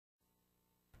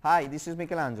Hi, this is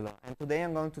Michelangelo, and today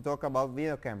I'm going to talk about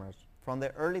video cameras. From the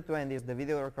early 20s, the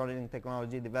video recording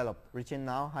technology developed, reaching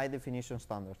now high-definition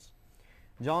standards.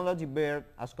 John Logie Baird,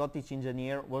 a Scottish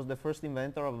engineer, was the first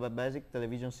inventor of a basic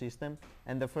television system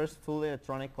and the first fully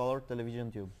electronic color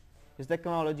television tube. His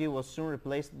technology was soon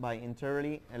replaced by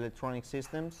entirely electronic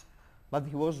systems, but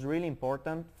he was really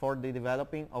important for the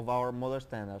developing of our modern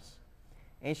standards.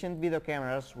 Ancient video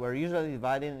cameras were usually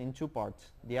divided in two parts,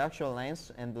 the actual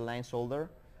lens and the lens holder,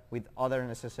 with other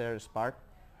necessary parts,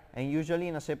 and usually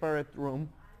in a separate room,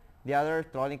 the other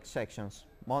electronic sections,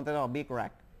 mounted on a big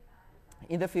rack.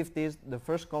 In the 50s, the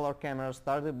first color cameras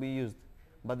started to be used,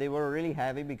 but they were really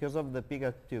heavy because of the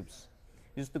pickup tubes,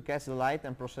 used to catch the light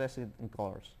and process it in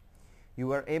colors. You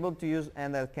were able to use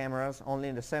handheld cameras only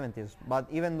in the 70s, but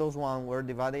even those ones were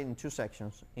divided in two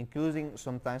sections, including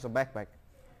sometimes a backpack.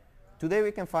 Today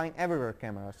we can find everywhere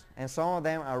cameras, and some of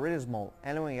them are really small,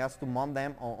 allowing us to mount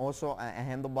them on also a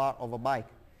handlebar of a bike,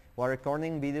 while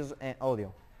recording videos and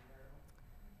audio.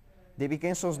 They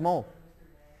became so small.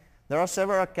 There are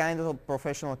several kinds of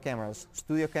professional cameras: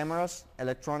 studio cameras,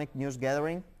 electronic news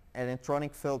gathering,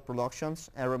 electronic film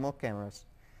productions, and remote cameras.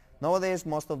 Nowadays,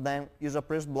 most of them use a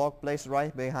press block placed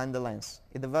right behind the lens.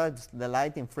 It divides the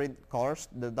light in three colors,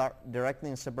 the dark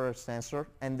directly in separate sensor,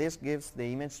 and this gives the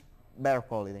image better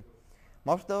quality.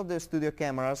 Most of the studio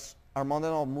cameras are mounted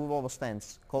on movable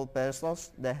stands, called pedestals,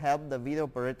 that help the video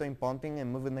operator in pointing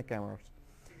and moving the cameras.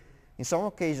 In some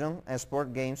occasions, as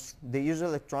sport games, they use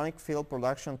electronic film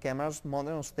production cameras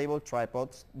mounted on stable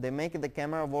tripods that make the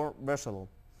camera more versatile.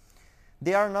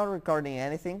 They are not recording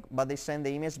anything, but they send the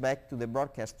image back to the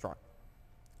broadcast track.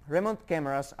 Remote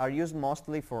cameras are used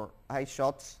mostly for high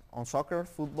shots on soccer,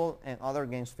 football, and other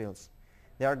games fields.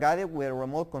 They are guided with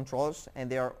remote controls, and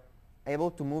they are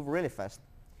able to move really fast.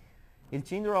 Il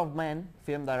Cinema of Man,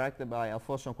 film directed by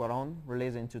Alfonso Cuarón,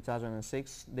 released in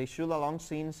 2006, they shoot a long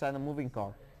scene inside a moving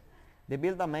car. They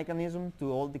built a mechanism to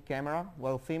hold the camera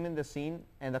while filming the scene,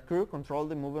 and the crew controlled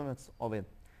the movements of it.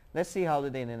 Let's see how they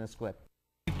did in this clip.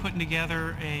 Putting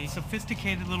together a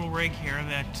sophisticated little rig here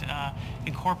that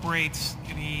incorporates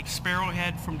the Sparrow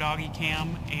head from Doggy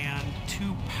Cam and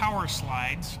two power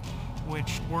slides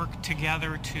which work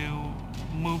together to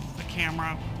move the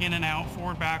camera in and out,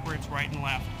 forward, backwards, right and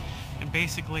left. And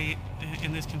basically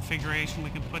in this configuration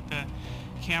we can put the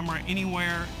camera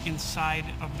anywhere inside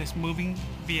of this moving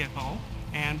vehicle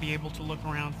and be able to look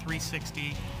around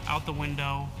 360 out the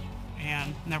window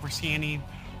and never see any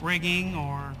rigging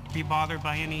or be bothered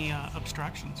by any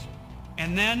obstructions.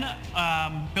 And then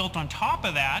built on top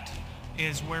of that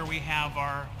is where we have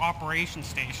our operation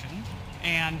station,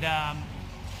 and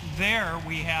there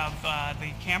we have the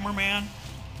cameraman,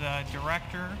 the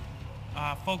director,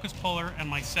 focus puller, and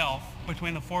myself.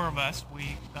 Between the four of us,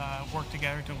 we work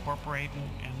together to incorporate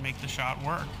and make the shot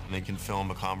work. They can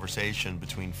film a conversation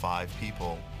between five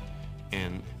people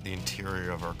in the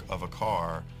interior of a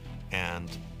car and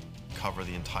cover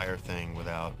the entire thing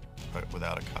without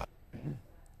a cut.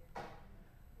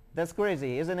 That's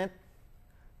crazy, isn't it?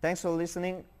 Thanks for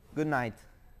listening. Good night.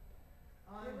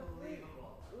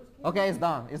 Unbelievable. Okay, it's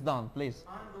done. It's done. Please.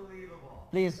 Unbelievable.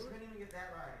 Please. We couldn't even get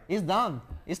that right. It's done.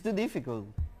 It's too difficult.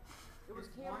 It was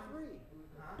cam free.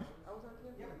 Huh? I was on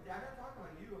cam free. Yeah, but I'm not talking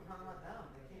about you. I'm talking about them.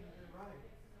 They can't even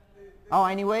right. Oh,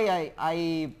 anyway,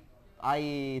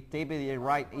 I taped it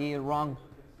right, wrong.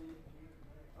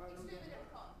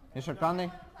 Mr. Conde?